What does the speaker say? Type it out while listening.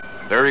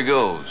There he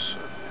goes.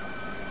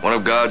 One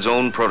of God's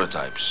own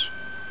prototypes.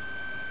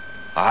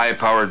 A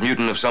high-powered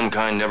mutant of some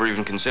kind never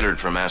even considered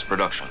for mass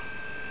production.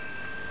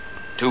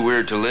 Too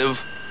weird to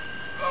live,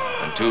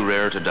 and too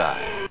rare to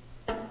die.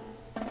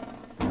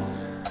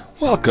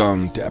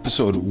 Welcome to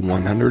episode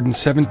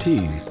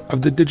 117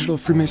 of the Digital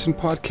Freemason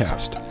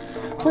Podcast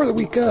for the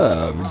week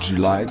of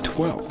July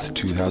 12th,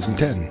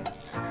 2010.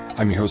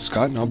 I'm your host,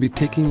 Scott, and I'll be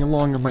taking you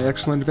along on my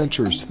excellent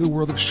adventures through the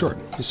world of short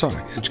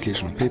Masonic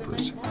educational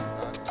papers.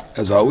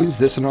 As always,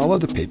 this and all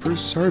other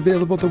papers are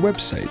available at the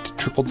website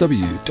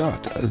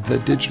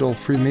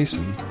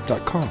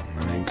www.thedigitalfreemason.com,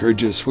 and I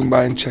encourage you to swing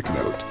by and check it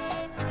out.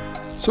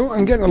 So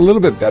I'm getting a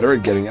little bit better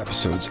at getting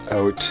episodes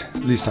out.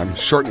 At least I'm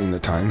shortening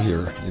the time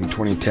here in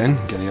 2010,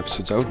 getting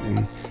episodes out.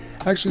 And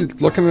actually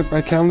looking at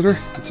my calendar,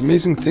 it's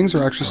amazing things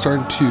are actually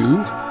starting to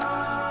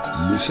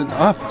loosen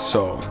up.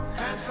 So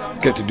I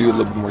get to do a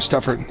little bit more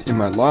stuff in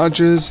my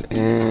lodges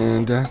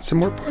and some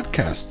more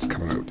podcasts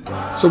coming out.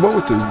 So what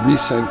with the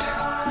recent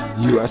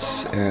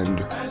U.S.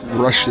 and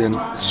Russian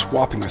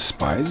swapping of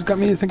spies got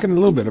me thinking a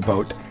little bit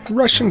about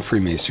Russian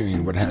Freemasonry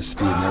and what it has to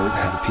be. And there I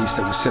had a piece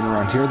that was sitting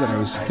around here that I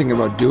was thinking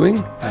about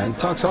doing, and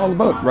talks all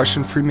about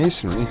Russian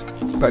Freemasonry,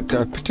 but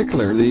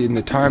particularly in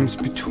the times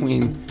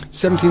between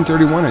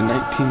 1731 and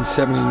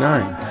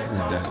 1979.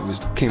 And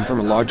it came from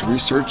a lodge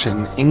research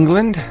in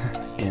England,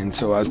 and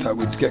so I thought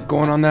we'd get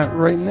going on that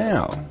right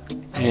now.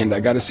 And I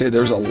got to say,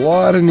 there's a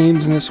lot of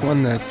names in this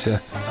one that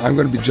I'm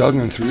going to be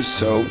juggling through,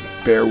 so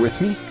bear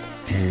with me.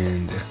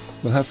 And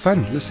we'll have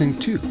fun listening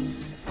to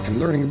and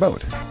learning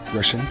about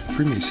Russian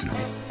Freemasonry.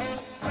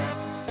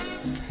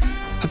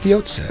 At the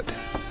outset,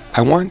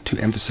 I want to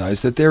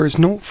emphasize that there is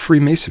no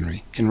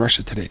Freemasonry in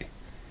Russia today.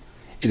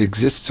 It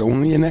exists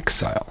only in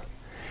exile,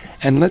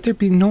 and let there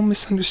be no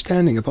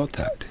misunderstanding about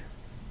that.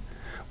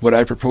 What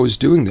I propose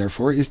doing,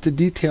 therefore, is to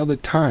detail the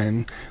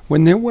time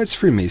when there was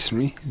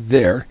Freemasonry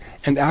there,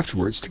 and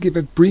afterwards to give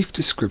a brief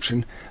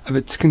description of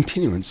its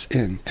continuance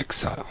in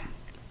exile.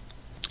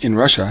 In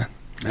Russia,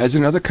 as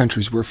in other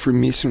countries where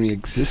Freemasonry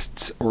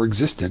exists or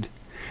existed,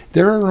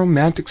 there are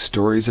romantic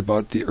stories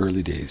about the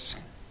early days.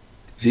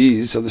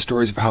 These are the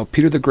stories of how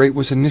Peter the Great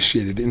was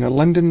initiated in a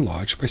London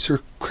lodge by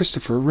Sir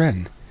Christopher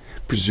Wren,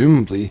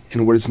 presumably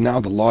in what is now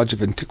the Lodge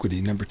of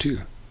Antiquity No.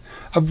 2,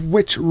 of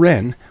which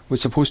Wren was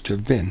supposed to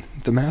have been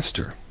the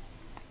master.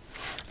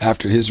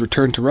 After his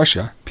return to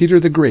Russia, Peter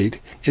the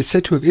Great is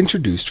said to have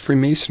introduced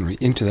Freemasonry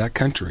into that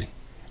country.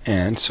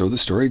 And, so the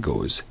story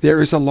goes, there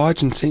is a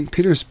lodge in St.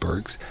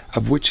 Petersburg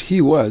of which he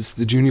was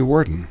the junior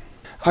warden.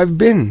 I've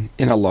been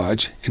in a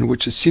lodge in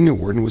which a senior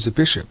warden was a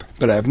bishop,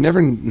 but I have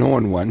never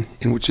known one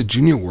in which a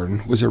junior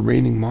warden was a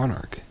reigning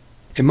monarch.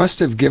 It must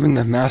have given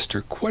the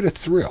master quite a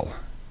thrill.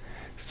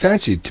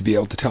 Fancied to be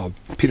able to tell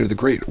Peter the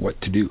Great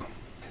what to do.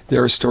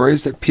 There are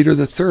stories that Peter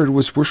III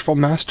was worshipful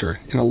master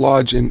in a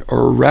lodge in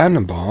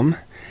Oranienbaum,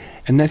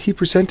 and that he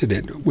presented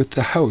it with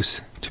the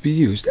house to be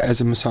used as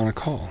a Masonic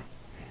hall.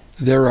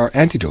 There are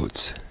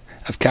anecdotes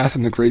of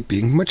Catherine the Great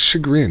being much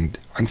chagrined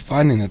on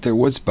finding that there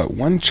was but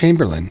one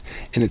chamberlain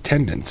in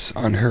attendance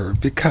on her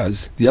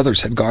because the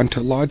others had gone to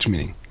a lodge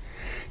meeting.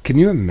 Can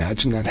you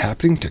imagine that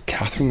happening to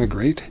Catherine the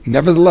Great?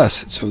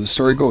 Nevertheless, so the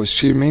story goes,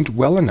 she remained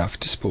well enough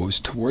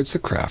disposed towards the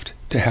craft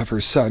to have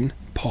her son,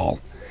 Paul,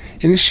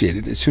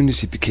 initiated as soon as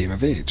he became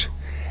of age,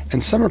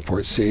 and some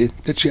reports say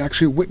that she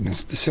actually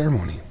witnessed the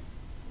ceremony.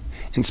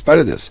 In spite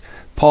of this,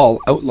 Paul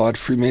outlawed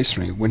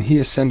Freemasonry when he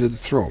ascended the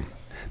throne.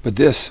 But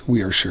this,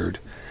 we are assured,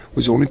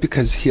 was only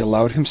because he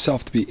allowed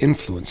himself to be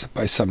influenced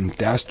by some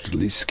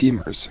dastardly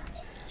schemers.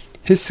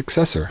 His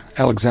successor,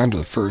 Alexander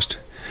I,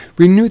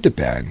 renewed the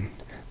ban,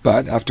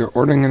 but after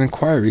ordering an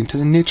inquiry into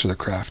the nature of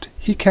the craft,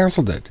 he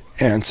cancelled it,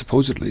 and,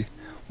 supposedly,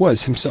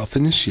 was himself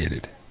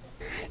initiated.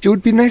 It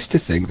would be nice to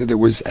think that there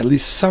was at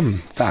least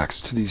some facts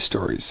to these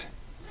stories,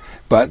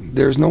 but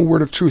there is no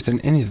word of truth in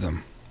any of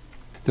them.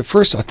 The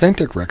first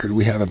authentic record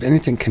we have of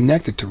anything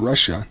connected to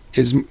Russia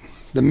is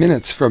the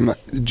minutes from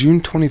June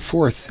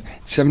 24th,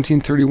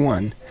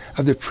 1731,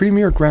 of the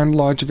Premier Grand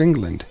Lodge of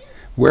England,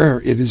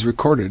 where it is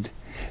recorded,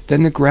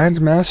 "Then the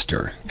Grand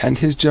Master and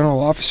his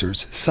general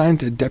officers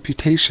signed a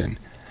deputation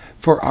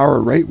for our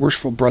right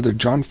worshipful brother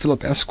John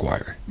Philip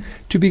Esquire,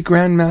 to be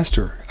Grand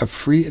Master of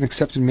free and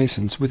accepted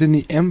Masons within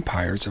the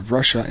empires of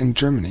Russia and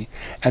Germany,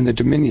 and the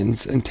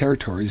dominions and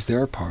territories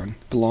thereupon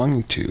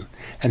belonging to,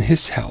 and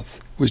his health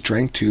was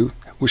drank to,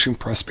 wishing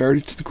prosperity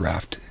to the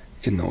graft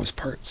in those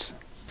parts."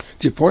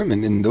 The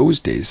appointment in those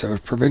days of a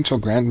provincial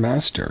Grand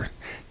Master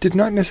did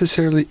not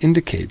necessarily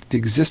indicate the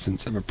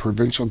existence of a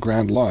provincial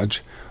Grand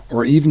Lodge,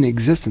 or even the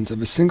existence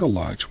of a single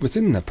lodge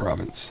within the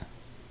province.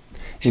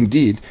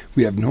 Indeed,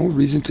 we have no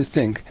reason to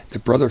think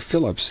that Brother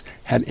Phillips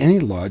had any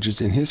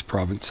lodges in his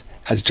province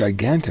as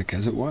gigantic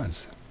as it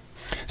was.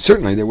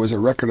 Certainly there was a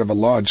record of a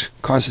lodge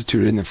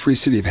constituted in the free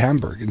city of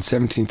Hamburg in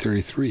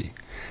 1733,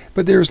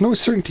 but there is no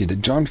certainty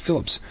that John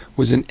Phillips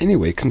was in any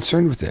way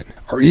concerned with it,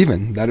 or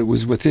even that it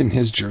was within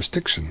his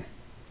jurisdiction.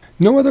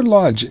 No other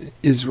lodge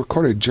is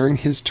recorded during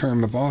his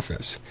term of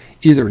office,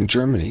 either in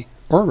Germany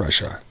or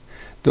Russia,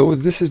 though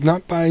this is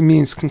not by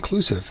means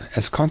conclusive,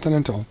 as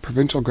continental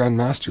provincial Grand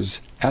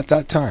Masters at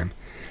that time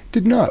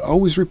did not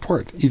always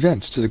report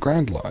events to the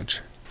Grand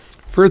Lodge.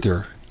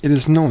 Further, it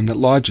is known that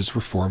lodges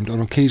were formed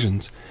on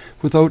occasions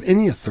without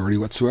any authority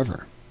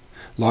whatsoever.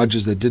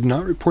 Lodges that did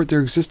not report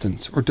their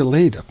existence or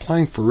delayed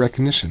applying for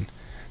recognition,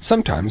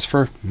 sometimes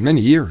for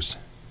many years.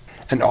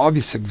 An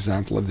obvious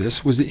example of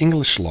this was the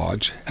English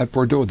Lodge at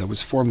Bordeaux that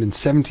was formed in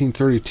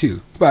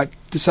 1732, but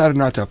decided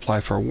not to apply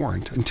for a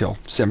warrant until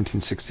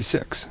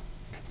 1766.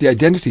 The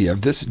identity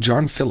of this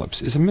John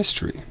Phillips is a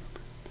mystery.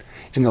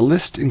 In the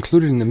list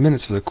included in the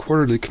minutes of the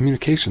quarterly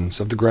communications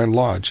of the Grand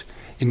Lodge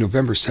in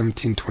November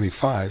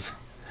 1725,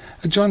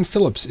 a John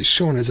Phillips is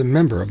shown as a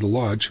member of the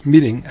lodge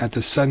meeting at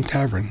the Sun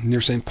Tavern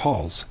near St.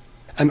 Paul's,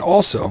 and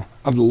also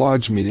of the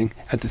lodge meeting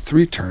at the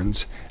Three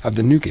Turns of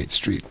the Newgate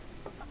Street.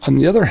 On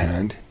the other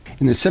hand,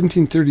 in the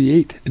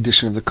 1738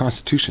 edition of the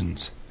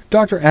Constitutions,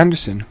 Dr.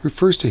 Anderson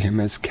refers to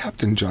him as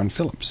Captain John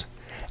Phillips,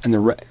 and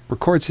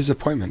records his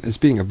appointment as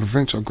being a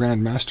provincial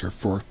Grand Master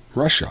for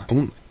Russia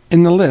only.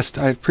 In the list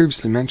I have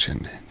previously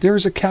mentioned, there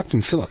is a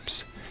Captain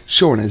Phillips,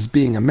 shown as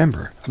being a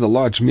member of the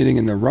lodge meeting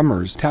in the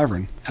Rummers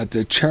Tavern at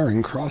the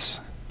Charing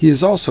Cross. He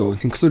is also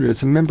included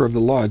as a member of the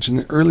lodge in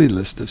the early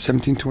list of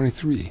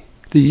 1723,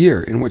 the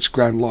year in which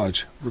Grand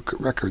Lodge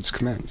records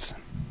commence.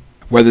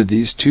 Whether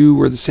these two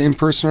were the same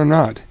person or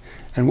not,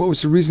 and what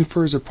was the reason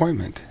for his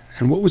appointment,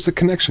 and what was the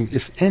connection,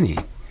 if any,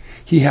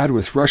 he had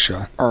with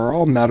Russia, are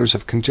all matters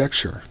of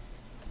conjecture.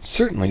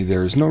 Certainly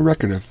there is no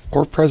record of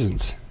or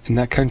presence in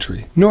that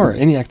country, nor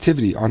any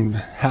activity on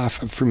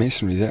behalf of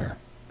Freemasonry there.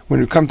 When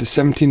we come to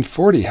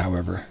 1740,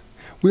 however,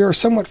 we are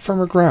somewhat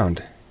firmer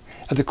ground.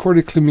 At the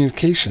Quarterly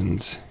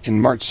Communications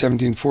in March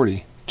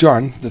 1740,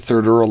 John, the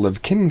 3rd Earl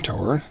of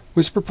Kintor,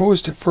 was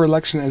proposed for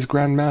election as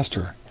Grand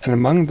Master, and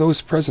among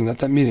those present at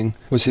that meeting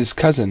was his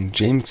cousin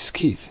James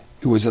Keith,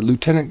 who was a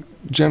lieutenant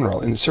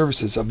general in the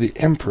services of the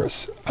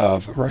Empress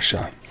of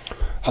Russia.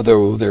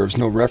 Although there is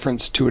no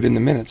reference to it in the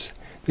minutes,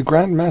 the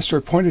Grand Master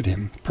appointed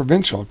him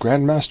Provincial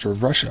Grand Master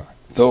of Russia,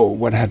 though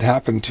what had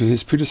happened to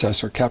his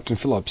predecessor, Captain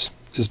Phillips,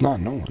 is not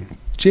known.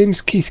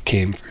 James Keith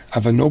came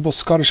of a noble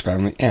Scottish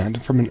family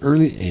and, from an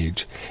early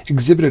age,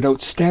 exhibited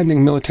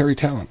outstanding military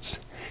talents.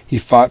 He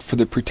fought for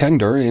the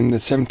Pretender in the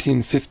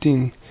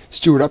 1715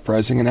 Stuart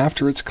uprising, and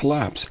after its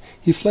collapse,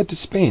 he fled to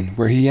Spain,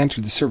 where he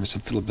entered the service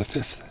of Philip V.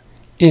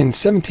 In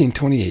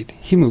 1728,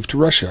 he moved to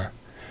Russia,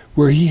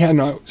 where he had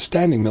an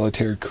outstanding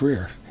military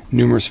career.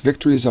 Numerous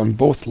victories on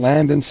both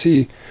land and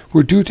sea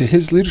were due to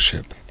his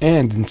leadership,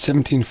 and in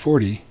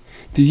 1740,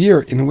 the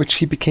year in which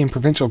he became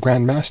Provincial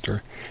Grand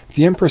Master,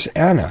 the Empress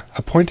Anna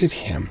appointed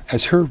him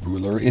as her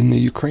ruler in the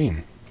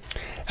Ukraine.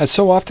 As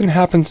so often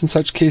happens in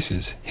such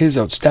cases, his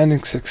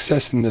outstanding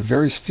success in the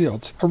various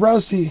fields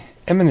aroused the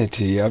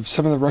enmity of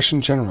some of the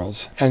Russian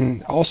generals,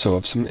 and also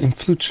of some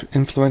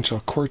influential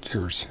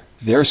courtiers.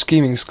 Their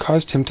schemings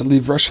caused him to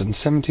leave Russia in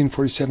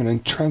 1747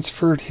 and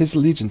transferred his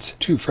allegiance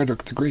to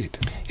Frederick the Great.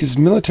 His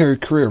military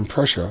career in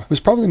Prussia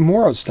was probably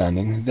more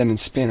outstanding than in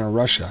Spain or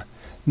Russia,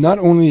 not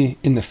only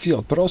in the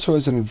field, but also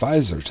as an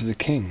advisor to the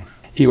king.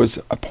 He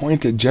was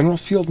appointed General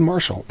Field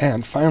Marshal,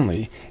 and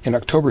finally, in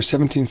October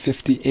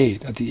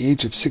 1758, at the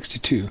age of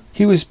 62,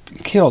 he was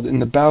killed in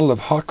the Battle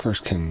of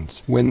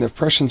Hochkirchen when the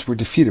Prussians were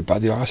defeated by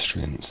the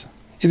Austrians.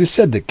 It is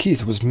said that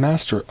Keith was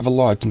master of a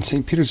lodge in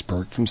St.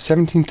 Petersburg from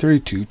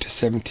 1732 to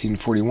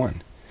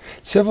 1741,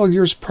 several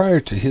years prior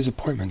to his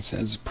appointments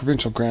as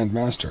Provincial Grand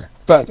Master,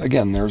 but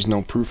again there is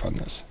no proof on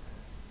this.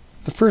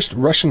 The first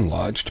Russian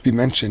lodge to be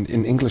mentioned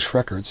in English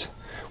records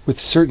with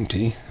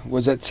certainty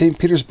was at St.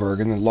 Petersburg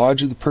in the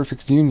Lodge of the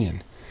Perfect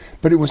Union,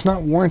 but it was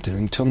not warranted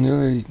until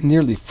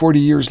nearly 40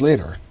 years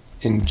later,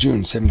 in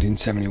June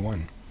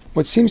 1771.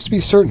 What seems to be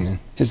certain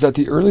is that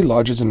the early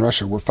lodges in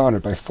Russia were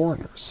founded by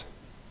foreigners,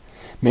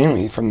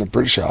 mainly from the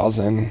British Isles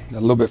and a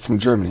little bit from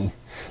Germany,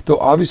 though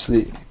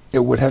obviously it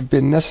would have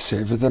been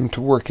necessary for them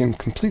to work in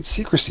complete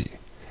secrecy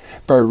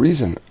by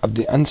reason of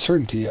the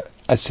uncertainty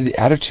as to the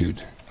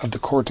attitude of the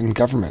court and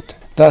government.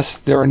 Thus,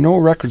 there are no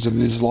records of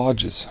these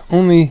lodges,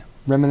 only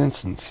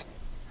reminiscence.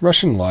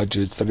 Russian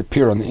lodges that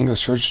appear on the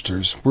English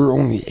registers were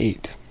only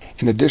 8.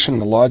 In addition,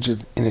 the Lodge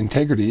in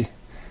Integrity,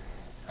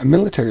 a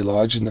military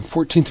lodge in the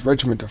 14th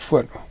Regiment of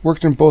Foot,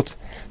 worked in both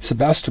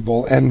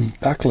Sebastopol and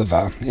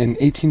Baklava in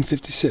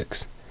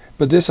 1856.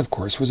 But this, of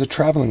course, was a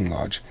traveling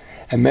lodge,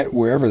 and met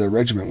wherever the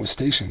regiment was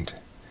stationed,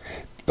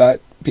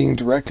 but being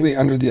directly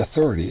under the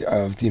authority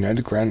of the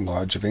United Grand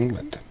Lodge of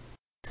England.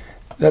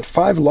 That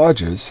 5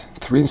 lodges,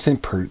 3 in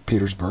St.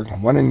 Petersburg,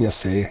 1 in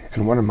Yasay,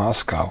 and 1 in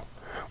Moscow,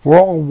 were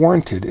all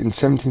warranted in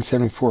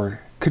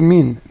 1774 could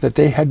mean that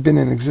they had been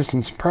in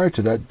existence prior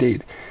to that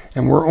date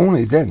and were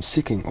only then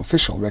seeking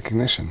official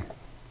recognition.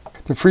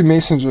 The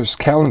Freemasoners'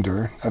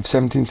 calendar of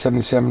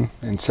 1777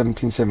 and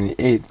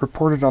 1778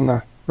 reported on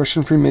the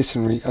Russian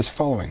Freemasonry as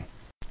following.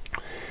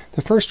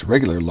 The first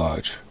regular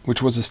lodge,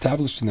 which was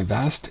established in the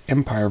vast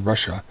empire of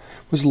Russia,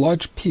 was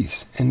Lodge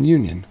Peace and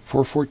Union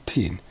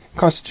 414,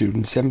 constituted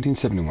in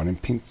 1771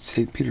 in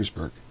St.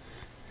 Petersburg.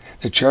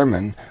 The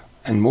chairman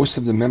and most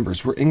of the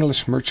members were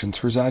English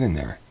merchants residing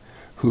there,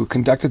 who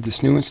conducted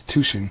this new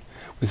institution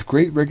with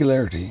great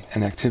regularity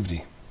and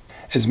activity.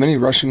 As many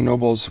Russian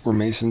nobles were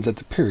Masons at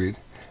the period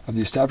of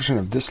the establishment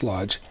of this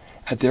lodge,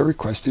 at their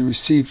request they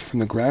received from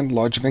the Grand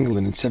Lodge of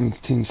England in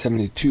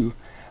 1772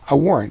 a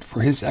warrant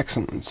for His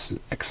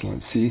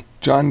Excellency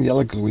John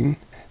Yelagowin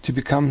to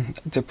become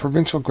the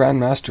provincial Grand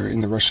Master in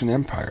the Russian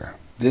Empire.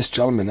 This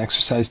gentleman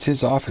exercised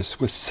his office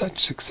with such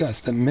success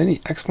that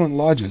many excellent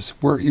lodges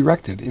were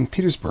erected in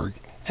Petersburg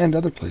and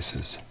other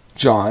places.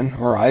 John,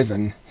 or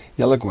Ivan,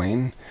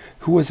 Yelagowin,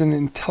 who was an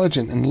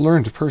intelligent and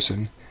learned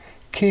person,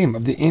 came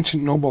of the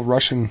ancient noble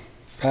Russian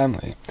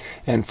family,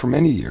 and for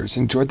many years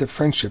enjoyed the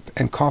friendship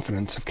and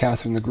confidence of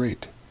Catherine the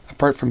Great.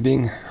 Apart from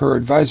being her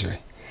adviser,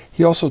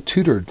 he also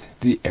tutored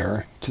the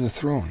heir to the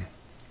throne.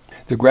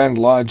 The Grand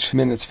Lodge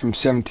minutes from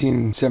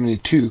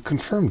 1772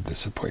 confirmed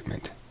this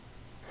appointment.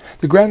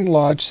 The Grand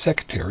Lodge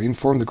secretary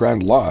informed the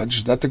Grand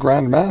Lodge that the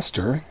Grand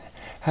Master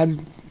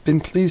had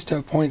been pleased to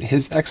appoint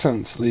His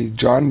Excellency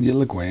John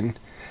Yelagowin,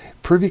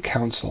 Privy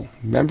Council,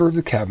 Member of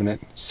the Cabinet,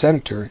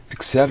 Senator,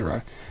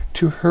 etc.,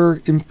 to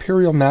Her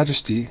Imperial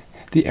Majesty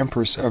the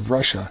Empress of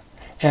Russia,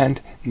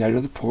 and Knight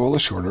of the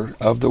Polish Order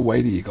of the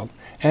White Eagle,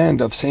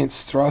 and of St.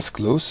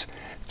 Strasklaus,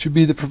 to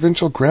be the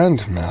provincial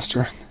Grand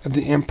Master of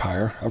the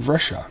Empire of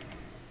Russia.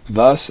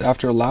 Thus,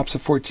 after a lapse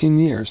of 14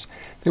 years,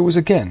 there was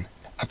again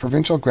a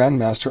provincial Grand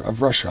Master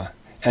of Russia,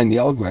 and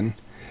Yelagowin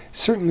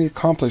certainly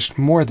accomplished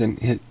more than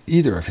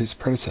either of his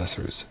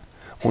predecessors.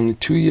 Only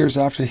 2 years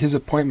after his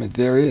appointment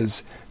there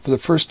is, for the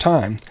first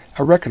time,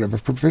 a record of a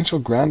provincial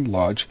Grand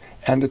Lodge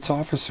and its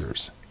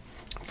officers.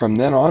 From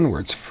then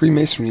onwards,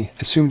 Freemasonry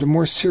assumed a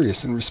more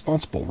serious and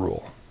responsible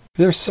role.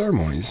 Their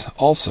ceremonies,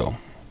 also,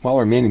 while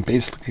remaining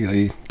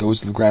basically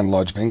those of the Grand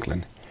Lodge of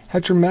England,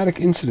 had dramatic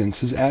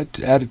incidences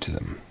added to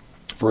them.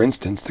 For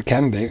instance, the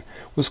candidate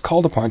was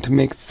called upon to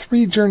make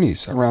 3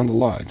 journeys around the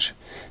lodge,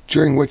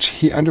 during which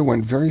he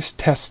underwent various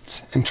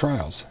tests and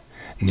trials.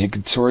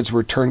 Naked swords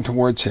were turned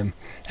towards him,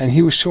 and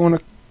he was shown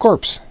a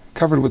corpse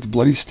covered with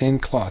bloody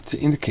stained cloth to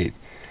indicate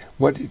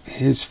what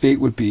his fate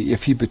would be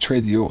if he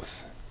betrayed the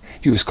oath.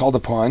 He was called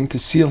upon to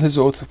seal his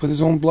oath with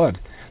his own blood,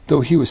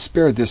 though he was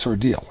spared this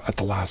ordeal at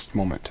the last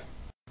moment.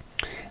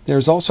 There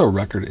is also a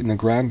record in the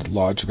Grand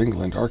Lodge of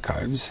England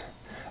archives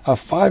of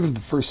 5 of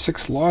the first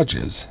 6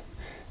 lodges,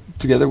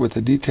 together with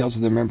the details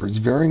of their members,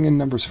 varying in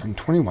numbers from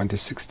 21 to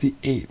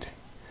 68.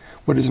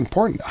 What is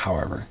important,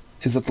 however,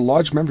 is that the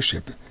lodge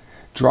membership,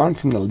 drawn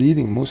from the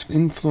leading, most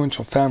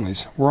influential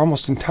families, were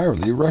almost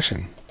entirely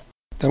Russian.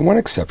 The one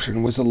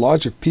exception was the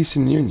Lodge of Peace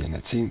and Union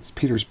at St.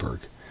 Petersburg,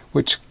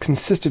 which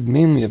consisted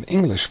mainly of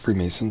English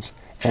Freemasons,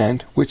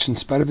 and which, in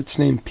spite of its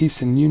name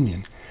Peace and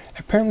Union,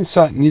 apparently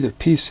sought neither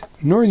peace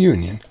nor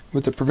union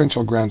with the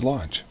provincial Grand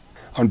Lodge.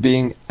 On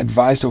being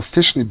advised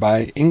officially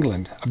by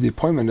England of the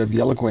appointment of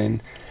Yelagowin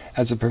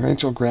as a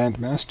provincial Grand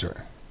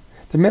Master,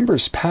 the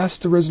members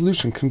passed a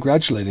resolution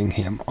congratulating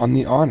him on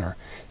the honor,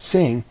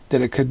 saying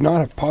that it could not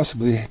have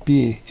possibly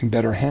be in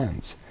better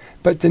hands,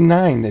 but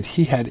denying that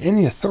he had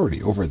any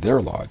authority over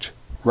their lodge.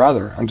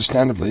 Rather,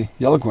 understandably,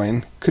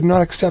 Yelagowin could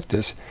not accept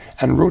this,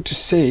 and wrote to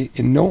say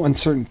in no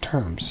uncertain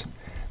terms.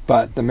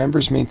 But the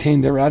members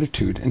maintained their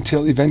attitude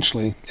until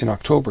eventually, in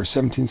October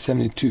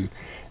 1772,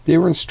 they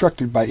were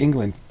instructed by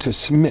England to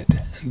submit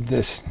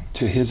this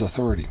to his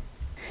authority.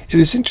 It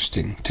is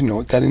interesting to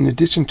note that in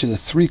addition to the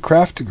 3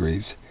 craft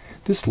degrees,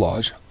 this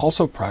lodge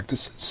also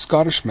practiced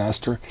Scottish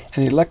Master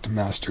and Elect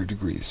Master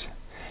degrees.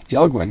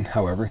 Yelagowin,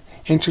 however,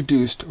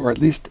 introduced, or at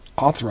least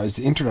authorized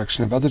the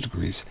introduction of other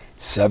degrees,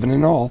 7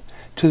 in all,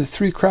 to the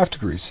 3 craft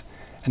degrees,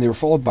 and they were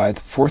followed by the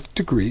 4th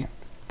degree,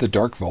 the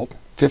Dark Vault,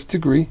 5th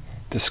degree,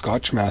 the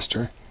Scotch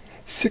Master,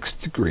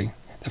 6th degree,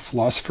 the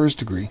Philosopher's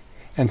degree,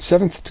 and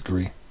 7th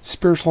degree,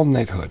 Spiritual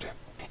Knighthood.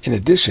 In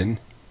addition,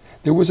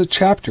 there was a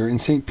chapter in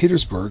St.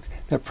 Petersburg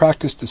that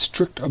practiced the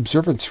strict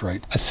observance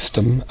rite, a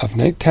system of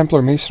Knight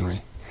Templar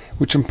Masonry,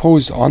 which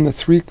imposed on the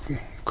 3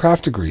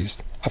 craft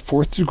degrees a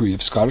 4th degree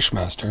of Scottish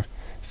Master,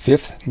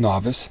 5th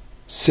Novice,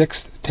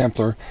 6th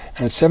Templar,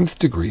 and a 7th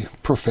degree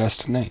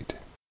Professed Knight.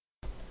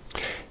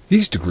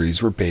 These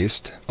degrees were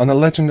based on the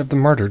legend of the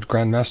martyred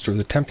Grand Master of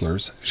the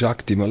Templars,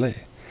 Jacques de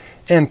Molay,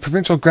 and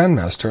provincial Grand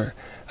Master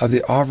of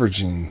the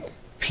Auvergne,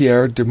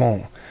 Pierre de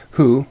Mont,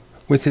 who,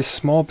 with his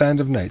small band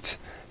of knights,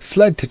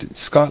 fled to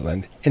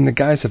Scotland in the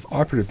guise of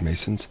operative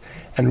Masons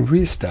and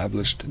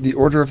re-established the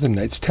Order of the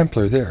Knights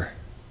Templar there.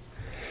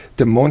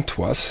 De Mont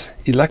was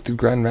elected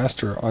Grand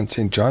Master on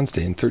St. John's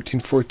Day in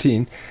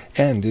 1314,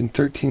 and in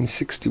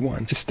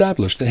 1361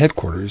 established the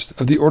headquarters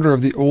of the Order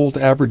of the Old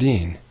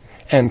Aberdeen,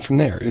 and from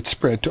there it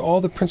spread to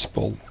all the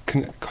principal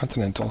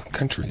continental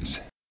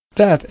countries.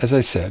 That, as I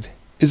said,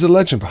 is the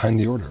legend behind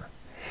the order,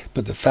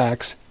 but the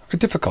facts are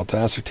difficult to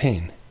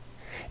ascertain.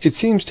 It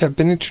seems to have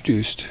been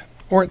introduced,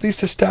 or at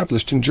least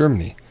established in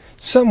Germany,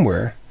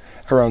 somewhere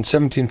around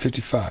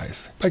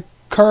 1755, by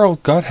Karl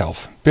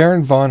Gotthelf,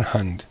 Baron von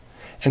Hund,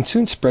 and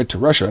soon spread to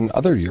Russia and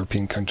other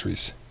European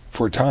countries.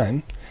 For a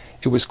time,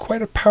 it was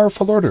quite a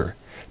powerful order,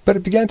 but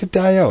it began to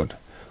die out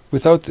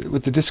with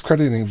the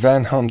discrediting of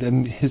Van Hund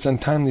and his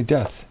untimely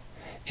death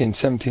in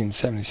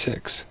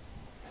 1776.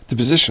 The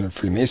position of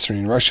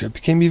Freemasonry in Russia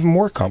became even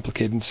more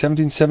complicated in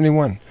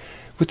 1771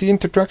 with the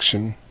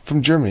introduction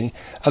from Germany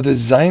of the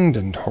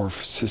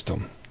Zeindendorf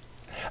system,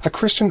 a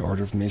Christian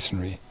order of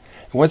Masonry,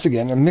 and once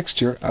again a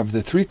mixture of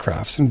the three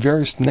crafts and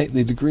various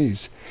knightly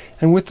degrees,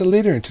 and with the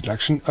later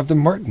introduction of the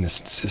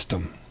Martinist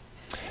system.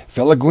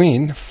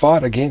 Villeguin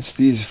fought against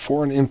these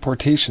foreign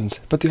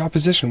importations, but the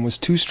opposition was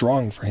too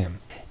strong for him.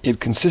 It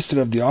consisted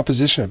of the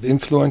opposition of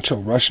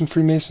influential Russian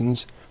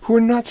Freemasons who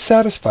were not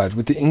satisfied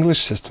with the English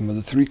system of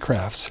the three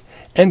crafts,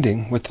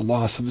 ending with the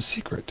loss of a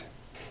secret.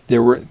 They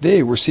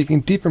were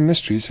seeking deeper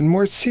mysteries and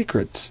more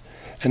secrets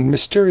and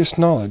mysterious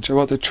knowledge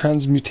about the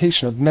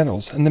transmutation of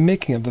metals and the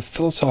making of the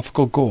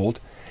philosophical gold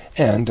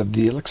and of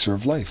the elixir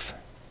of life.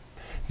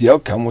 The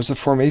outcome was the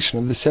formation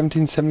of the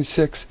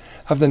 1776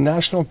 of the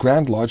National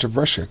Grand Lodge of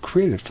Russia,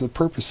 created for the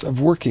purpose of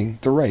working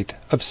the rite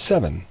of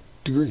 7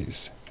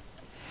 degrees.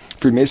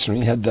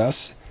 Freemasonry had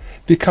thus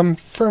become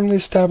firmly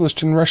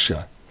established in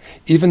Russia,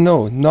 even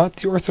though not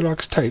the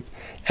orthodox type,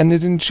 and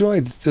it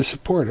enjoyed the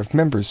support of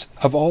members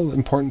of all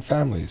important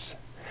families.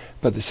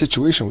 But the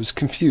situation was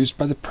confused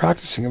by the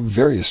practicing of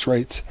various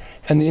rites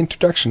and the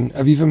introduction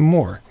of even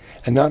more,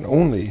 and not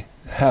only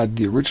had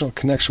the original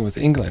connection with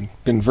England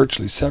been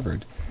virtually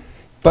severed,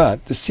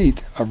 but the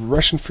seat of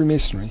Russian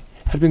Freemasonry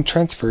had been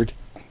transferred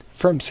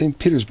from St.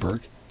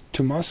 Petersburg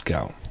to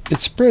Moscow.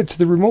 It spread to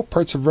the remote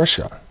parts of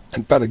Russia,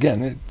 but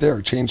again it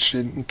there changed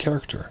in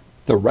character.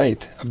 The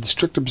rite of the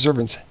strict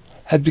observance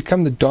had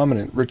become the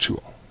dominant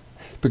ritual,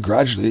 but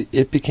gradually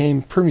it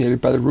became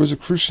permeated by the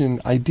Rosicrucian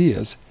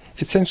ideas,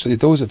 essentially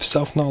those of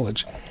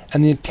self-knowledge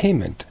and the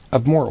attainment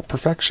of moral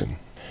perfection.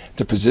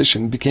 The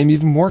position became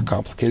even more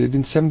complicated in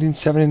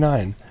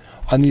 1779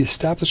 on the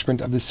establishment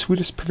of the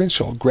Swedish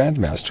Provincial Grand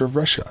Master of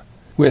Russia,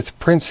 with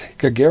Prince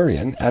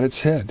Gagarin at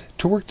its head,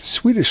 to work the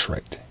Swedish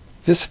rite.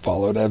 This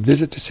followed a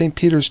visit to St.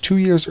 Peter's 2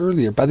 years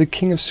earlier by the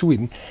King of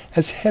Sweden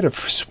as head of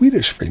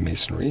Swedish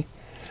Freemasonry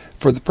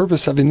for the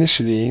purpose of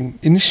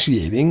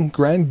initiating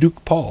Grand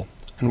Duke Paul,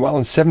 and while in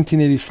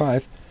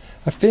 1785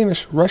 a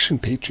famous Russian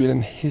patriot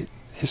and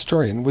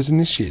historian was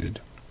initiated,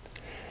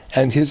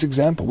 and his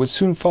example was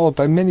soon followed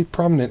by many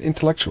prominent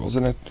intellectuals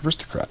and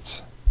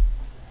aristocrats.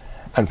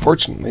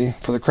 Unfortunately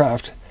for the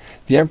craft,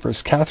 the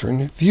Empress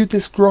Catherine viewed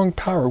this growing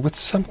power with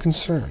some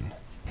concern.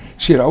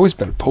 She had always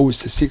been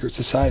opposed to secret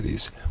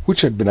societies,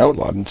 which had been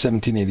outlawed in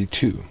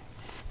 1782,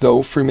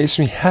 though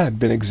Freemasonry had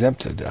been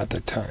exempted at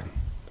that time.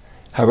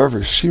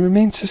 However, she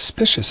remained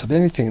suspicious of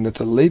anything that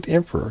the late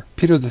Emperor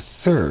Peter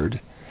III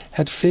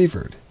had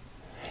favored.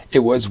 It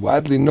was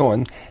widely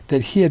known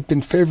that he had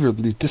been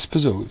favorably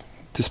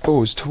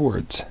disposed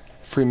towards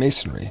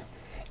Freemasonry.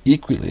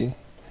 Equally,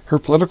 her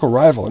political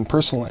rival and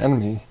personal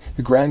enemy,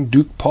 the Grand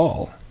Duke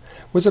Paul,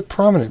 was a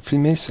prominent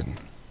Freemason.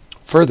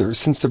 Further,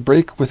 since the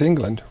break with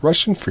England,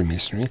 Russian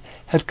Freemasonry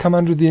had come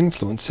under the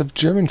influence of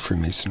German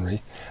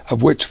Freemasonry,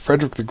 of which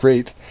Frederick the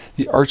Great,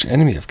 the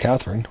arch-enemy of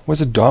Catherine,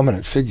 was a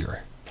dominant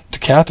figure. To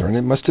Catherine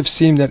it must have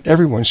seemed that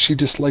everyone she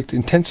disliked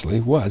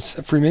intensely was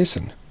a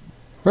Freemason.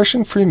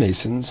 Russian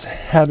Freemasons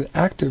had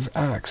active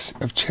acts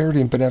of charity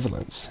and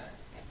benevolence.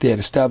 They had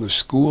established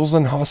schools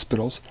and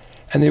hospitals,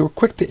 and they were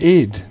quick to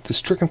aid the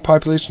stricken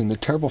population in the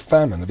terrible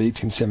famine of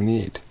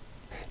 1878.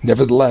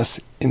 Nevertheless,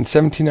 in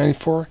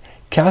 1794,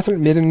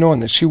 Catherine made it known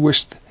that she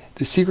wished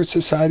the secret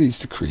society's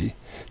decree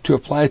to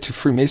apply to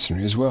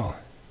Freemasonry as well.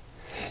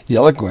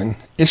 Villeguin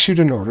issued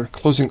an order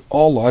closing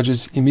all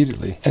lodges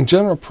immediately, and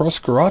General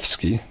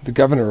Proskorovsky, the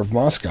governor of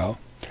Moscow,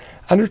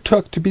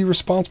 undertook to be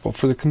responsible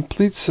for the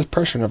complete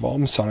suppression of all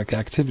Masonic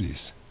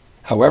activities.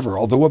 However,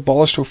 although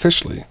abolished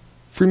officially,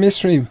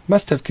 Freemasonry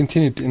must have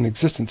continued in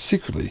existence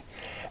secretly,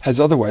 as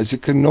otherwise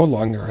it could no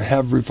longer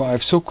have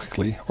revived so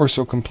quickly or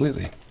so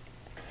completely.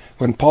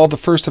 When Paul I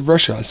of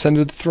Russia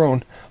ascended the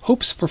throne,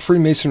 hopes for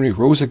Freemasonry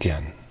rose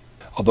again.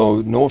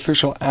 Although no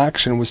official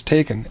action was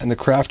taken and the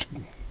craft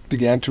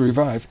began to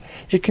revive,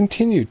 it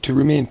continued to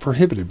remain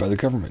prohibited by the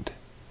government.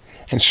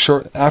 And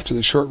after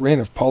the short reign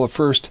of Paul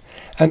I,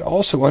 and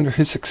also under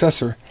his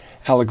successor,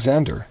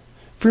 Alexander,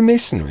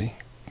 Freemasonry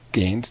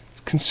gained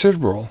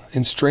considerable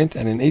in strength,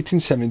 and in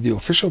 1870 the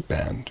official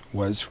ban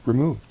was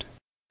removed.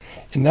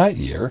 In that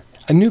year,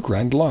 a new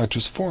Grand Lodge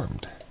was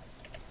formed.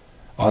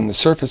 On the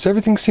surface,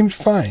 everything seemed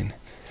fine,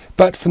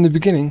 but from the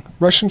beginning,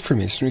 Russian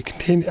Freemasonry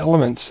contained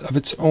elements of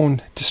its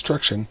own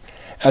destruction,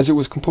 as it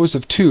was composed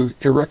of two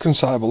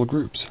irreconcilable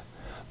groups,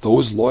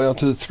 those loyal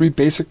to the 3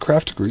 basic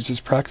craft degrees as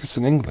practiced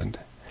in England,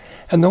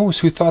 and those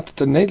who thought that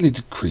the knightly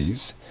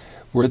degrees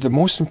were the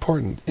most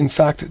important, in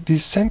fact, the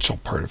essential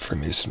part of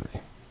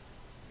Freemasonry.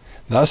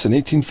 Thus, in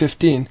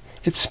 1815,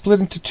 it split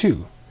into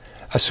two: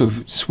 a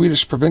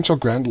Swedish Provincial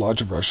Grand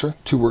Lodge of Russia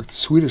to work the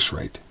Swedish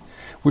rite,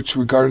 which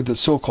regarded the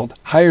so-called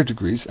higher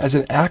degrees as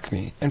an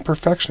acme and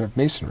perfection of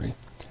Masonry,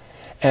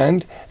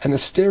 and an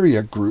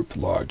Asteria Group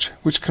Lodge,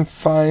 which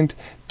confined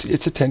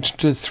its attention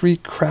to the 3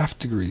 craft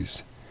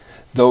degrees,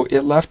 though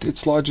it left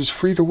its lodges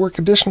free to work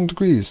additional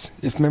degrees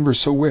if members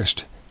so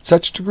wished.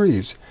 Such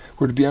degrees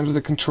were to be under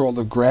the control of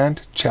the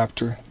Grand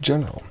Chapter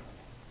General.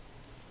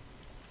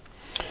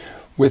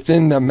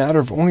 Within the matter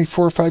of only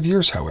 4 or 5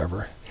 years,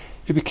 however,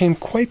 it became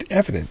quite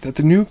evident that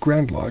the new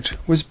Grand Lodge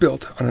was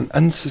built on an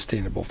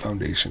unsustainable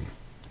foundation.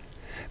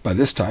 By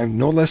this time,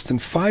 no less than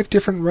 5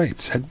 different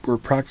rites were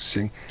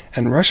practicing,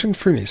 and Russian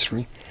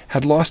Freemasonry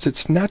had lost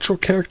its natural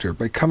character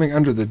by coming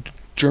under the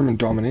German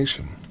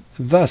domination.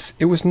 Thus,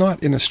 it was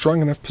not in a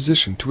strong enough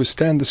position to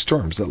withstand the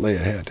storms that lay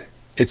ahead.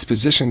 Its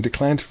position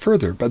declined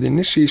further by the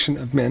initiation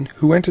of men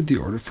who entered the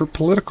order for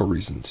political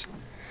reasons.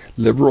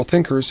 Liberal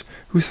thinkers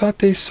who thought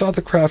they saw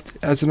the craft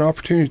as an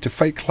opportunity to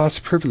fight class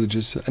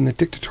privileges and the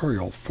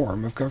dictatorial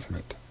form of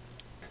government.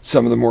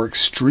 Some of the more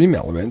extreme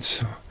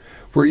elements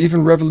were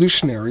even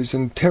revolutionaries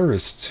and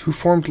terrorists who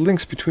formed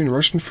links between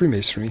Russian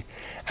Freemasonry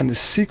and the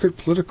secret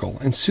political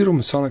and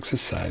pseudo-Masonic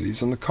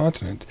societies on the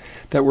continent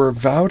that were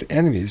avowed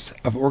enemies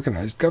of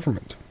organized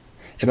government.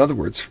 In other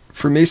words,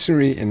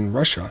 Freemasonry in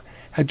Russia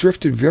had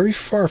drifted very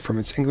far from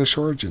its English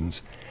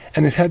origins,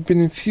 and it had been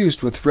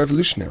infused with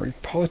revolutionary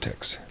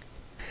politics.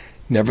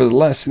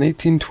 Nevertheless, in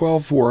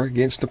 1812 war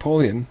against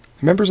Napoleon,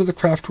 members of the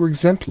craft were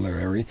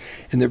exemplary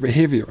in their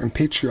behavior and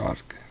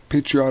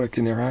patriotic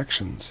in their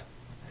actions.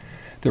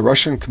 The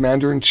Russian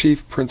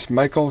commander-in-chief, Prince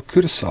Michael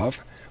Kutuzov,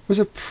 was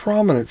a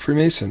prominent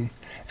Freemason,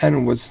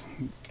 and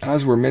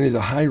as were many of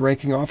the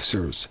high-ranking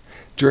officers.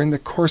 During the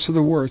course of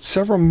the war,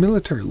 several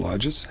military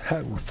lodges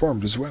were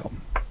formed as well.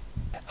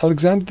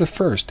 Alexander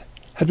I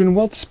had been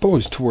well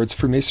disposed towards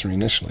Freemasonry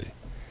initially,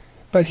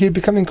 but he had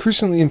become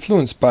increasingly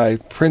influenced by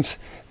Prince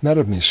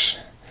Metternich,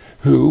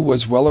 who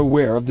was well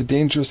aware of the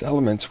dangerous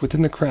elements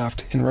within the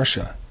craft in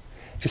Russia,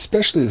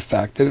 especially the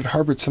fact that it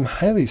harbored some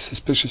highly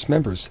suspicious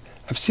members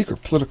of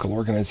secret political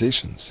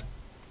organizations.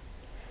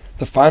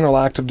 The final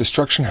act of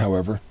destruction,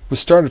 however, was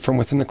started from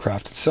within the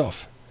craft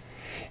itself.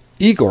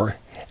 Igor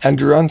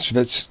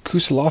Andreyevich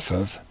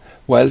Kusilov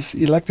was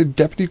elected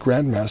Deputy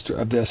Grand Master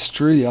of the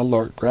Astoria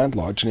Grand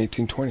Lodge in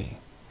 1820.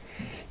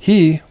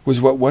 He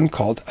was what one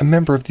called a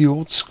member of the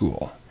old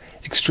school,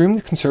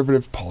 extremely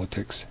conservative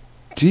politics,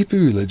 deeply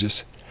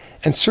religious,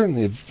 and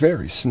certainly a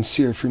very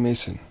sincere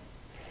Freemason.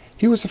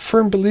 He was a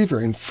firm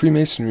believer in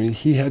Freemasonry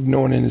he had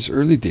known in his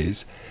early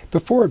days,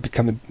 before it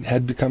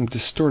had become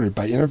distorted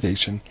by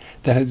innovation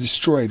that had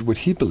destroyed what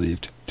he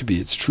believed to be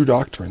its true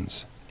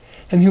doctrines,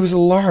 and he was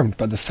alarmed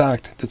by the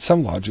fact that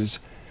some lodges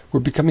were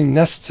becoming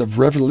nests of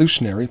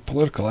revolutionary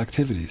political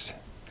activities.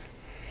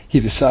 He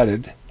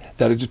decided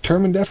that a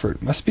determined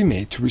effort must be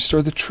made to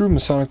restore the true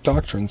Masonic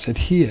doctrines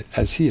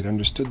as he had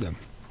understood them.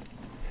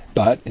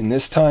 But in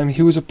this time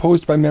he was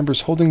opposed by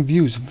members holding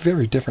views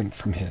very different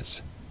from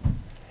his.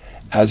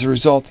 As a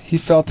result, he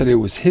felt that it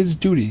was his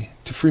duty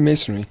to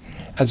Freemasonry,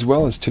 as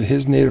well as to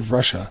his native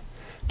Russia,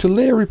 to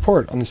lay a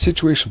report on the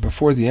situation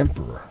before the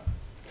Emperor.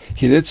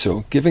 He did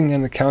so, giving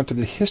an account of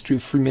the history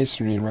of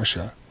Freemasonry in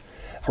Russia,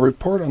 a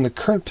report on the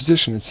current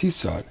position as he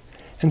saw it,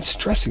 and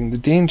stressing the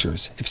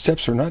dangers if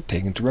steps were not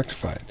taken to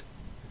rectify it.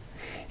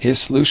 His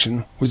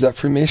solution was that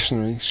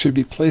Freemasonry should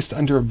be placed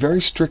under a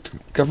very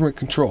strict government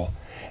control,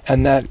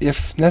 and that,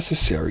 if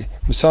necessary,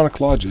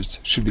 Masonic lodges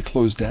should be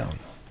closed down.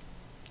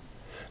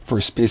 For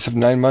a space of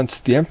 9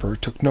 months the Emperor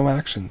took no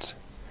actions,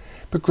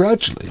 but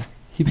gradually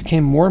he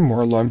became more and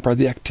more alarmed by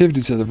the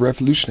activities of the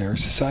revolutionary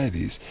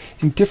societies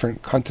in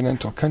different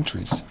continental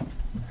countries.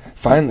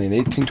 Finally, in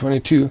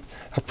 1822,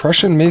 a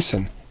Prussian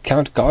Mason,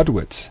 Count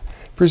Godwitz,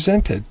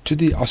 presented to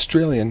the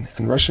Australian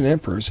and Russian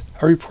emperors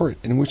a report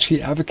in which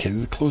he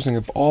advocated the closing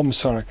of all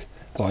Masonic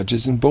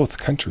lodges in both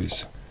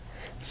countries.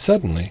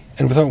 Suddenly,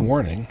 and without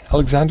warning,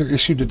 Alexander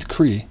issued a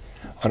decree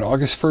on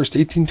August 1,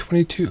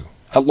 1822,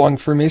 outlawing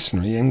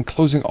Freemasonry and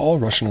closing all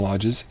Russian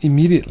lodges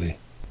immediately.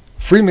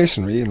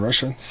 Freemasonry in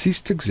Russia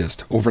ceased to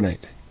exist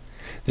overnight.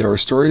 There are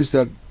stories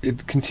that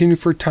it continued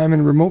for a time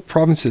in remote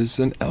provinces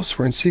and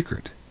elsewhere in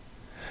secret.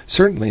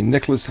 Certainly,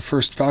 Nicholas I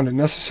found it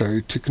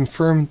necessary to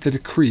confirm the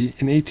decree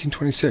in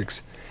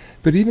 1826,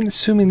 but even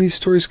assuming these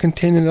stories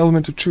contain an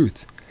element of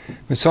truth,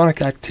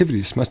 Masonic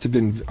activities must have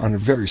been on a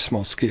very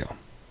small scale.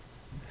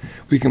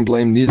 We can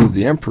blame neither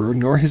the Emperor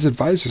nor his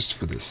advisors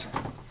for this.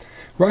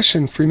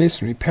 Russian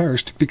Freemasonry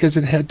perished because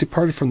it had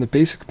departed from the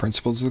basic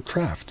principles of the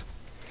craft.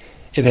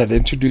 It had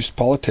introduced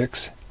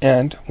politics,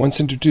 and, once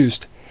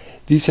introduced,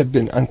 these had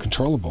been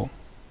uncontrollable.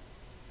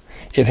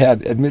 It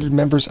had admitted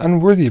members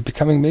unworthy of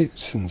becoming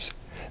Masons,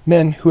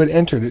 men who had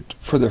entered it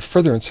for the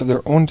furtherance of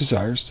their own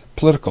desires,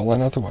 political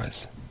and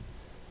otherwise.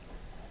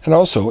 And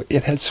also,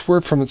 it had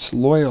swerved from its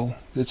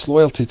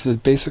loyalty to the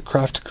basic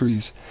craft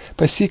degrees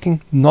by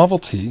seeking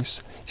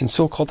novelties in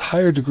so-called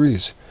higher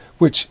degrees,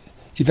 which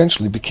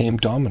eventually became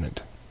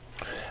dominant.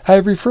 I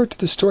have referred to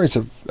the stories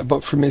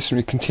about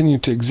Freemasonry continuing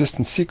to exist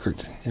in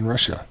secret in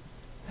Russia.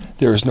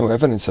 There is no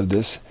evidence of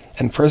this,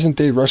 and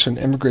present-day Russian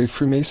emigre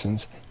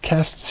Freemasons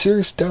cast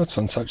serious doubts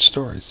on such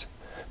stories.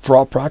 For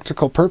all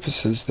practical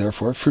purposes,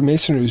 therefore,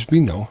 Freemasonry, as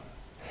we know,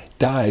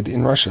 died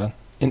in Russia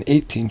in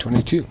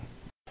 1822.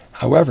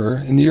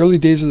 However, in the early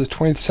days of the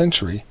 20th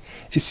century,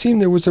 it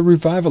seemed there was a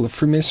revival of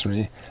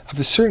Freemasonry of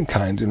a certain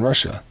kind in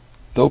Russia,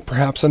 though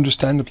perhaps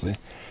understandably,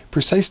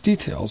 precise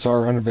details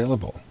are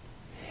unavailable.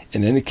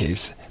 In any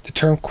case, the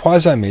term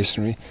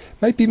quasi-Masonry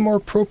might be more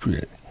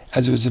appropriate,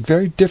 as it was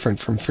very different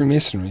from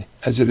Freemasonry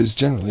as it is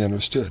generally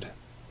understood.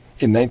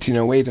 In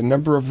 1908, a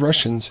number of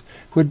Russians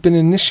who had been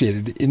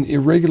initiated in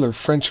irregular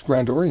French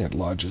Grand Orient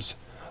lodges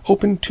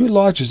opened 2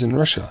 lodges in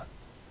Russia,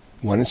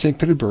 one in St.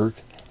 Petersburg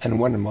and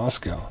one in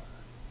Moscow.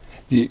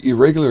 The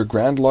irregular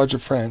Grand Lodge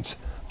of France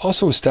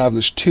also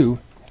established 2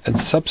 and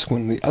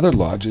subsequently other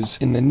lodges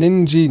in the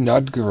Nizhny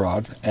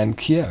Novgorod and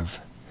Kiev.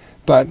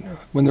 But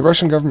when the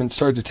Russian government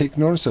started to take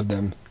notice of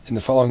them in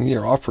the following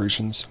year,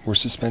 operations were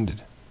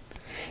suspended.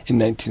 In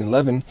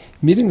 1911,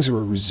 meetings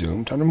were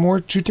resumed on a more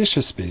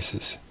judicious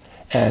basis,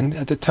 and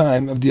at the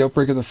time of the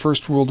outbreak of the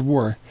First World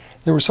War,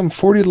 there were some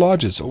 40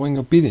 lodges owing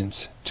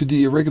obedience to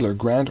the irregular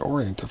Grand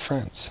Orient of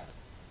France.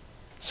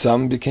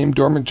 Some became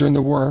dormant during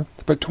the war,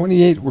 but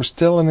 28 were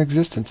still in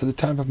existence at the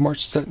time of March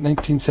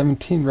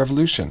 1917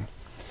 revolution,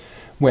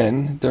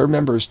 when their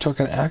members took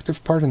an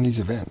active part in these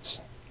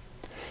events.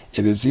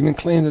 It is even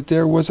claimed that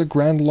there was a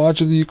Grand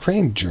Lodge of the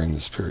Ukraine during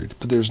this period,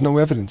 but there is no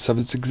evidence of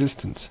its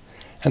existence,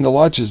 and the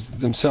lodges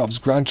themselves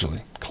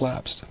gradually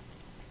collapsed.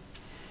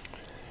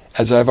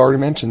 As I have already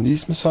mentioned,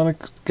 these Masonic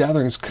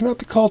gatherings could not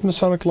be called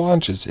Masonic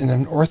lodges in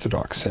an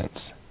orthodox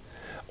sense.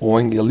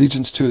 Owing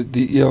allegiance to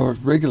the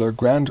irregular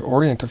Grand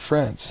Orient of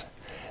France,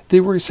 they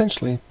were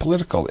essentially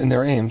political in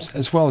their aims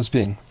as well as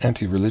being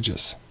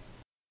anti-religious.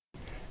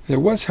 There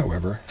was,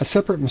 however, a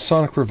separate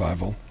Masonic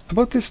revival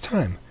about this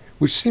time,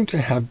 which seemed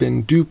to have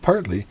been due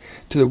partly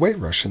to the White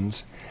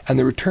Russians and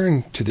the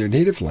return to their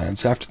native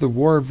lands after the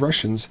War of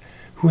Russians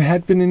who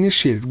had been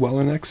initiated while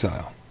in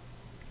exile.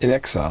 In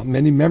exile,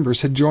 many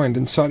members had joined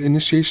and sought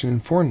initiation in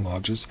foreign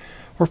lodges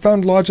or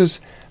found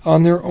lodges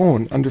on their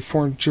own under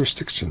foreign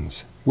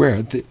jurisdictions,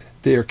 where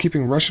they are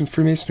keeping Russian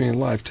Freemasonry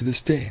alive to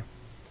this day.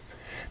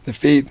 The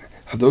fate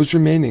of those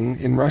remaining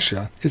in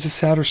Russia is a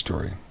sadder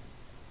story.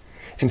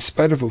 In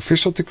spite of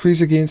official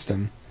decrees against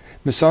them,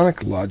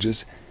 Masonic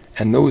lodges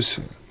and those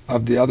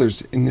of the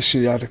others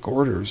initiatic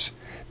orders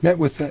met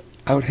without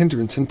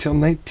hindrance until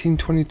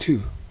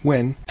 1922,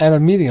 when, at a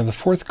meeting of the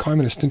Fourth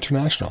Communist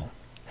International,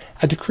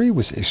 a decree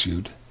was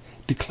issued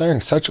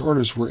declaring such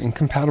orders were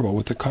incompatible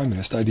with the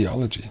communist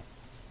ideology.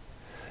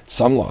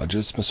 Some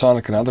lodges,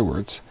 Masonic in other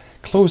words,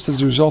 closed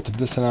as a result of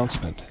this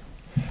announcement,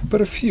 but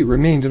a few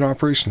remained in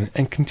operation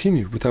and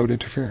continued without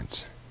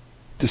interference.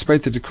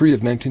 Despite the decree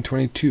of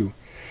 1922,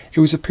 it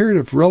was a period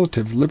of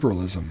relative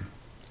liberalism,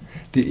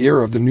 the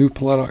era of the new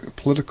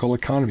political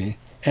economy,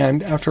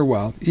 and, after a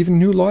while, even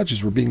new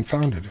lodges were being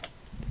founded.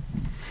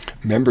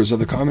 Members of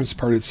the Communist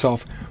Party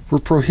itself were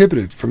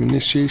prohibited from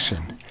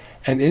initiation,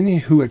 and any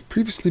who had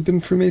previously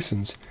been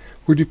Freemasons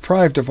were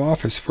deprived of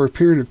office for a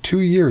period of 2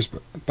 years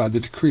by the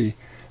decree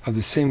of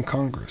the same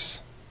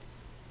Congress.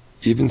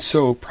 Even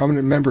so,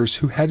 prominent members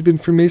who had been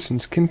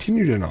Freemasons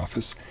continued in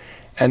office,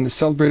 and the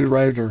celebrated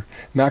writer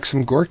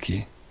Maxim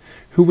Gorky,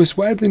 who was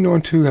widely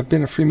known to have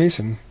been a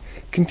Freemason,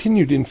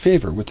 continued in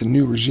favor with the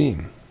new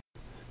regime.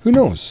 Who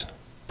knows?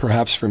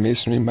 Perhaps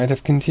Freemasonry might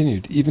have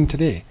continued even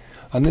today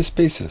on this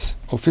basis,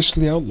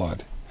 officially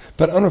outlawed,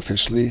 but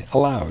unofficially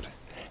allowed,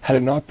 had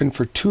it not been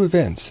for 2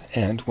 events,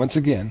 and, once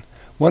again,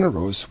 one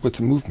arose with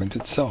the movement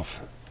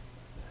itself.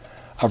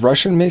 A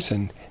Russian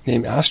Mason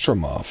named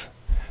Astromov,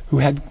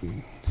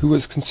 who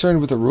was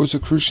concerned with a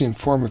Rosicrucian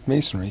form of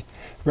Masonry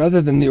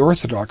rather than the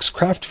orthodox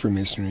craft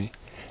Freemasonry,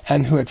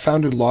 and who had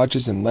founded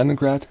lodges in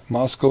Leningrad,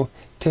 Moscow,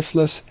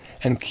 Tiflis,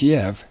 and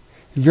Kiev,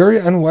 very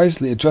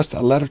unwisely addressed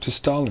a letter to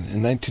Stalin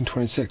in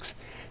 1926,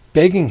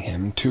 begging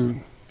him to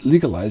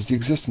legalize the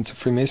existence of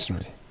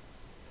Freemasonry.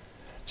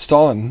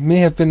 Stalin may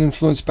have been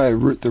influenced by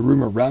the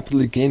rumor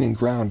rapidly gaining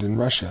ground in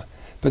Russia,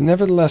 but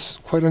nevertheless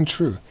quite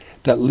untrue,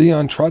 that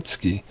Leon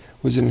Trotsky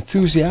was an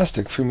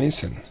enthusiastic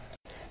Freemason.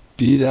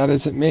 Be that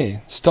as it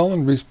may,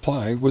 Stalin's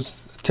reply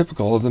was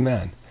typical of the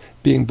man,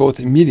 being both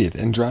immediate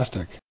and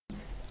drastic.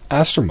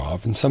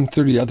 Astromov and some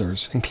 30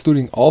 others,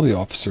 including all the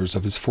officers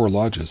of his 4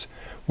 lodges,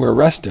 were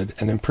arrested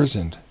and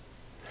imprisoned,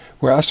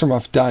 where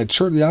Astromov died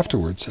shortly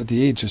afterwards at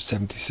the age of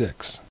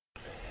 76.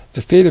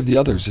 The fate of the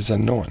others is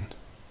unknown,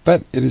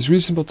 but it is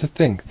reasonable to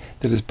think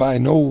that it is by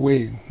no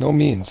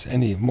means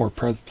any more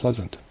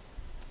pleasant.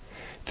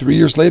 3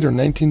 years later, in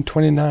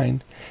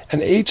 1929,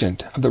 an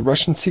agent of the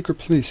Russian secret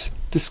police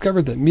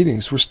discovered that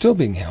meetings were still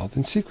being held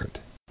in secret.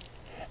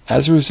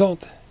 As a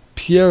result,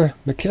 Pierre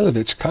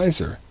Mikhailovich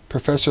Kaiser,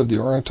 professor of the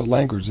Oriental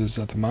languages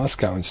at the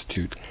Moscow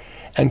Institute,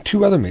 and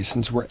 2 other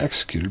Masons were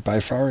executed by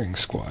a firing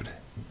squad.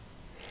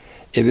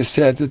 It is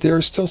said that there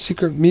are still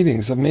secret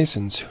meetings of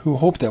Masons who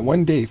hope that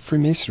one day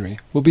Freemasonry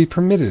will be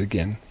permitted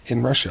again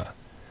in Russia.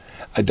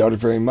 I doubt it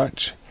very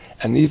much,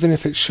 and even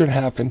if it should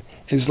happen,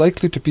 it is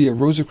likely to be a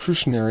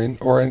Rosicrucian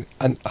or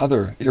an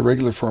other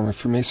irregular form of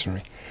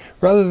Freemasonry,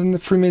 rather than the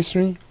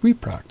Freemasonry we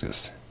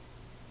practice.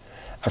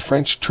 A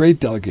French trade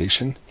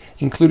delegation,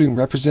 including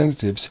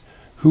representatives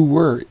who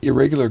were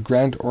irregular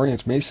Grand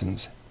Orient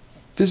Masons,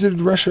 visited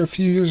Russia a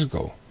few years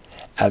ago.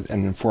 At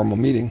an informal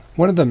meeting,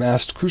 one of them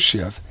asked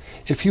Khrushchev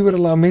if he would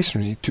allow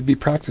Masonry to be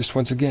practiced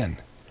once again,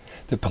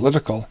 the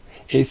political,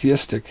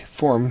 atheistic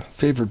form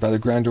favored by the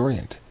Grand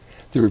Orient.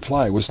 The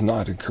reply was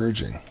not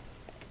encouraging.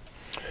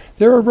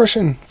 There are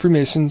Russian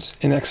Freemasons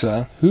in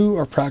exile who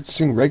are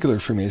practicing regular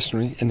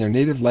Freemasonry in their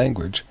native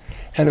language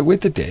and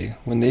await the day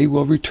when they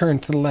will return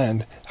to the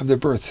land of their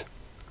birth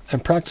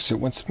and practice it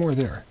once more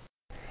there.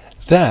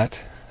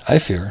 That, I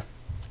fear,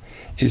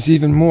 is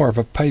even more of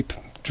a pipe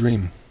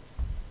dream.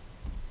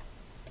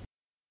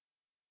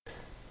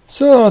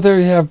 So there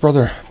you have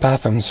Brother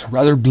Batham's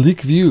rather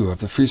bleak view of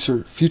the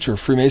future of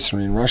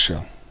Freemasonry in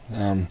Russia.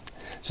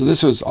 So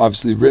this was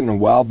obviously written a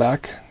while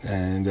back,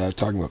 and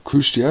talking about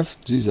Khrushchev.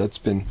 Geez, that's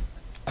been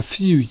a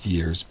few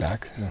years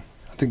back. I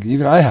think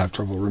even I have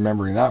trouble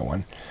remembering that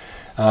one.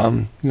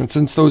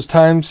 Since those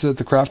times,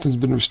 the craft has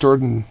been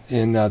restored in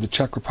the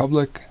Czech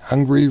Republic,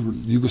 Hungary,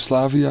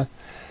 Yugoslavia,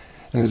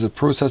 and there's a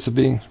process of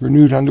being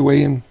renewed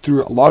underway in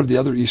through a lot of the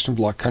other Eastern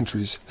Bloc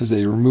countries as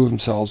they remove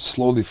themselves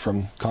slowly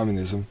from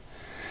communism.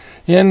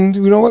 And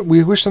you know what?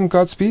 We wish them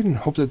Godspeed and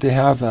hope that they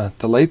have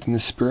the light and the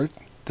spirit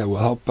that will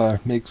help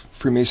make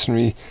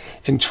Freemasonry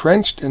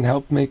entrenched and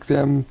help make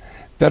them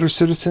better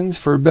citizens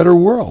for a better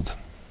world.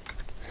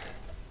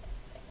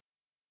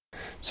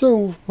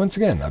 So, once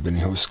again, I've been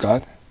your host,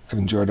 Scott. I've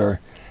enjoyed our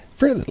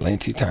fairly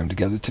lengthy time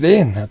together today,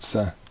 and that's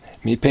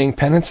me paying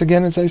penance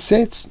again, as I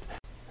say.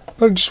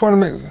 But I just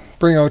want to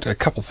bring out a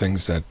couple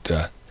things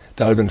that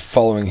I've been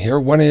following here.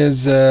 One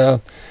is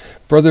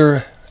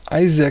Brother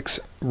Isaac's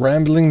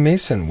Rambling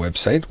Mason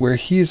website, where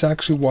he is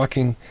actually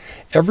walking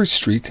every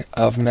street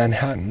of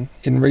Manhattan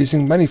in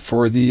raising money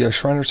for the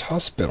Shriners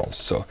Hospital.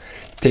 So,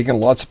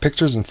 taking lots of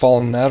pictures and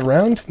following that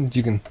around.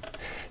 You can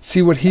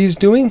see what he's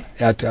doing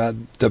at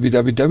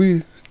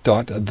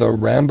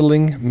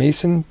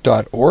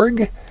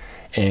www.theramblingmason.org,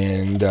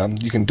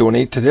 and you can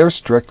donate to theirs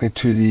directly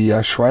to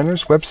the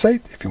Shriners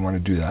website if you want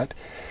to do that.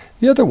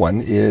 The other one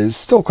is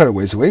still quite a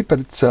ways away, but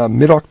it's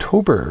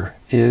mid-October,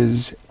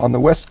 is on the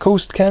West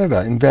Coast,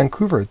 Canada, in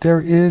Vancouver. There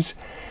is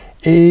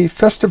a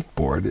festive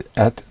board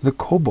at the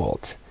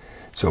Cobalt.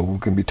 So we're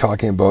going to be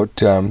talking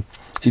about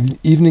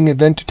evening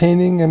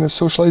entertaining and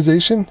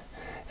socialization,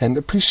 and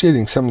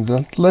appreciating some of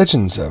the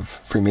legends of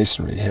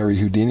Freemasonry: Harry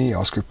Houdini,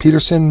 Oscar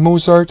Peterson,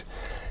 Mozart,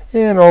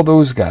 and all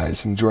those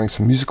guys, enjoying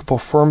some musical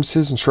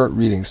performances and short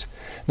readings.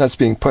 And that's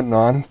being put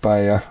on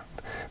by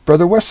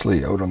Brother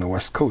Wesley out on the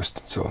West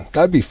Coast. So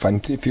that'd be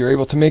fun if you're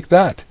able to make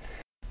that.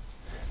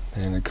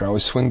 And you can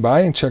always swing by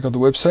and check out the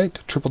website,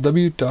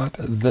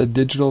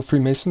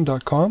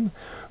 www.thedigitalfreemason.com,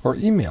 or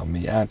email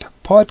me at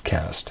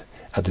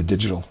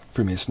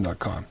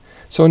podcast@thedigitalfreemason.com.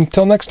 So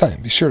until next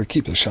time, be sure to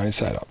keep the shiny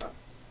side up.